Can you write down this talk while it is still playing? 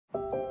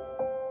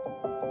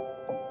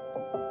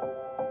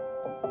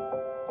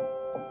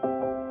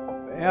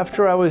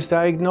After I was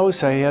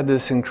diagnosed, I had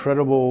this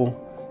incredible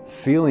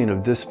feeling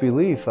of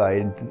disbelief.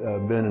 I'd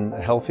been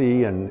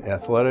healthy and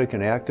athletic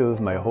and active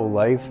my whole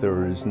life. There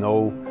was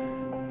no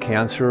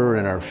cancer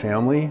in our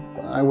family.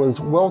 I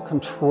was well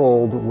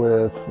controlled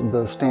with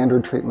the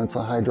standard treatments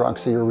of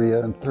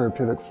hydroxyurea and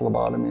therapeutic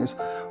phlebotomies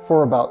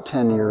for about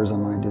 10 years of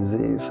my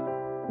disease.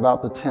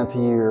 About the 10th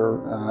year,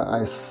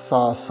 I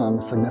saw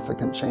some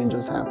significant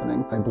changes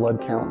happening. My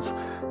blood counts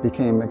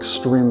became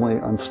extremely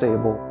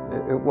unstable.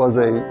 It was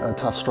a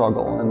tough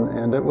struggle,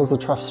 and it was a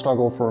tough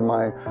struggle for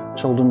my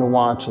children to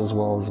watch as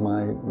well as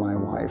my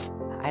wife.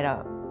 I had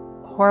a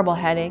horrible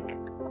headache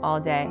all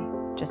day,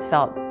 just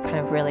felt kind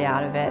of really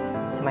out of it.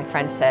 So my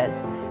friend says,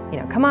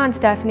 come on,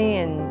 Stephanie,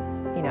 and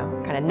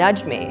kind of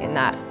nudged me, and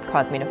that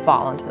caused me to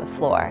fall onto the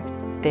floor.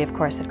 They, of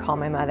course, had called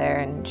my mother,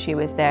 and she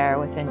was there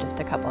within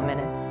just a couple of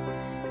minutes.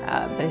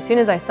 But as soon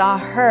as I saw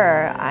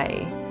her,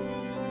 I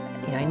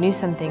knew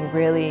something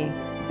really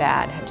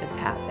bad had just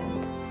happened.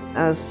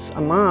 As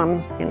a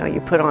mom,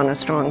 you put on a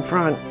strong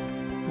front,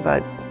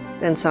 but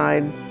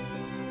inside,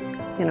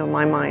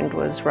 my mind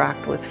was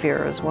racked with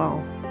fear as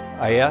well.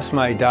 I asked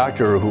my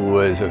doctor, who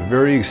was a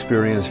very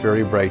experienced,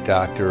 very bright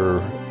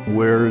doctor,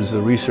 where's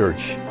the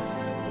research?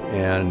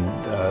 And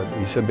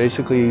he said,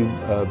 basically,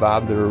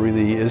 Bob, there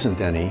really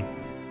isn't any.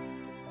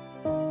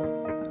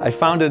 I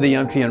founded the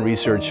MPN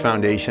Research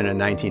Foundation in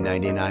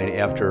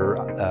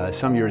 1999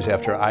 some years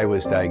after I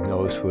was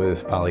diagnosed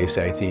with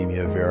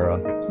polycythemia vera.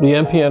 The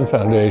MPN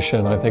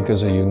Foundation, I think,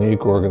 is a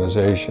unique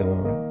organization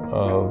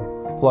of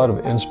a lot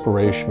of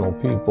inspirational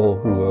people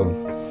who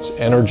have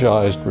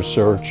energized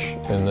research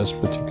in this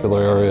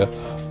particular area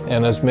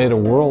and has made a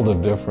world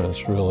of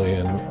difference, really,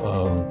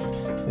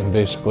 in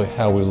basically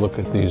how we look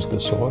at these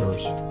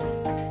disorders.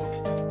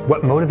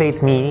 What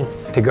motivates me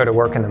to go to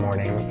work in the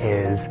morning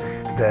is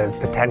the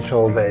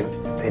potential that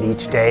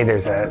each day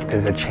there's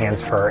a chance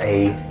for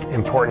an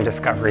important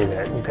discovery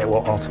that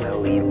will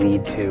ultimately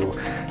lead to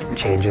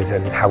changes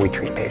in how we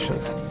treat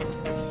patients.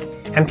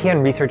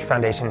 MPN Research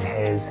Foundation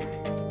has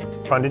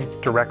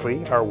funded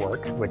directly our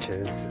work, which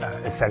is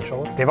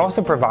essential. They've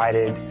also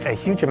provided a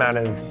huge amount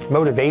of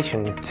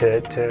motivation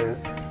to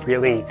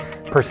really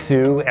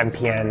pursue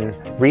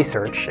MPN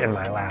research in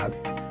my lab.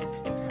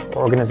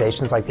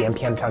 Organizations like the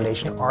MPN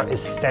Foundation are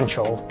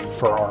essential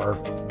for our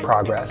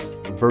progress.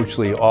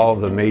 Virtually all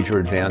of the major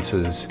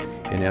advances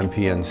in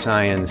MPN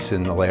science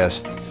in the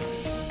last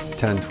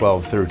 10,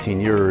 12,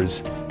 13 years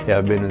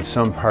have been in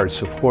some part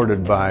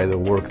supported by the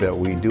work that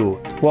we do.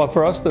 Well,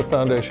 for us, the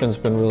foundation's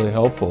been really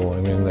helpful.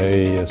 I mean,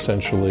 they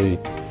essentially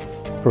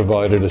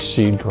provided a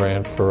seed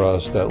grant for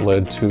us that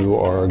led to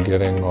our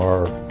getting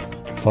our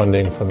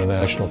funding from the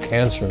National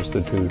Cancer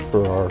Institute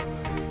for our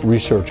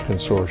research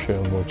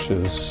consortium, which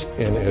is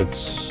in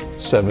its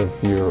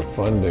 7th year of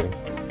funding.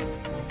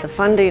 The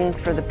funding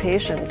for the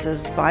patients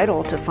is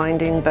vital to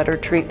finding better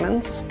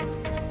treatments,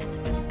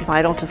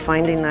 vital to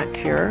finding that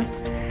cure.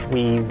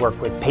 We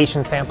work with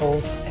patient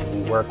samples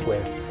and we work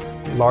with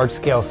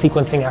large-scale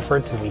sequencing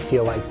efforts, and we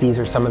feel like these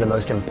are some of the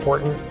most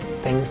important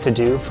things to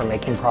do for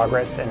making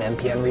progress in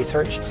MPN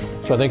research.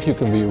 So I think you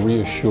can be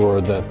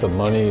reassured that the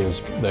money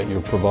that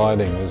you're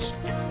providing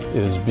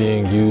is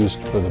being used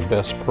for the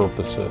best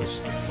purposes.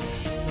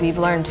 We've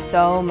learned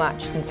so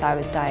much since I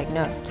was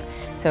diagnosed.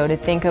 So to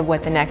think of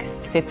what the next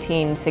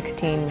 15,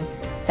 16,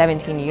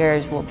 17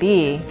 years will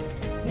be,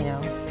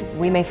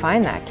 we may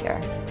find that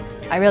cure.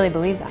 I really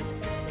believe that.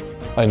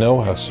 I know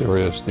how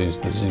serious these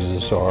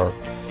diseases are,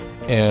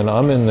 and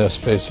I'm in this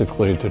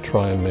basically to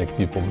try and make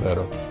people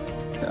better.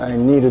 I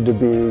needed to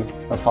be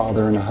a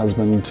father and a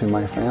husband to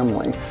my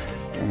family,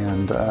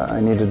 and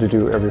I needed to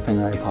do everything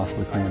that I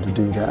possibly can to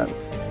do that.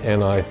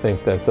 And I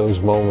think that those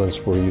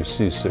moments where you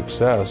see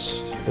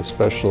success,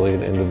 especially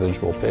in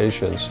individual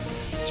patients,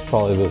 is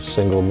probably the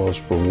single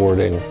most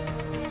rewarding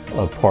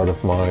part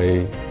of my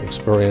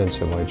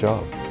experience and my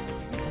job.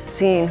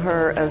 Seeing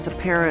her as a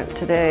parent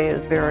today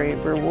is very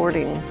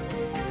rewarding.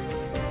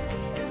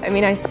 I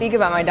mean, I speak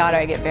about my daughter,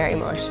 I get very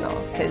emotional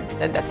because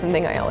that's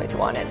something I always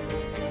wanted.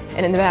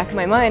 And in the back of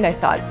my mind, I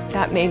thought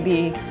that may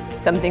be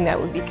something that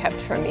would be kept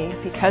from me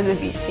because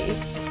of ET.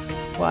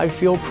 Well, I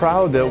feel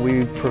proud that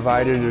we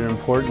provided an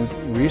important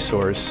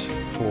resource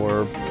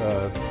for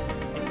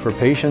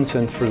patients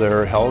and for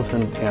their health,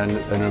 and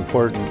an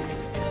important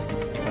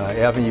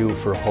avenue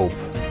for hope.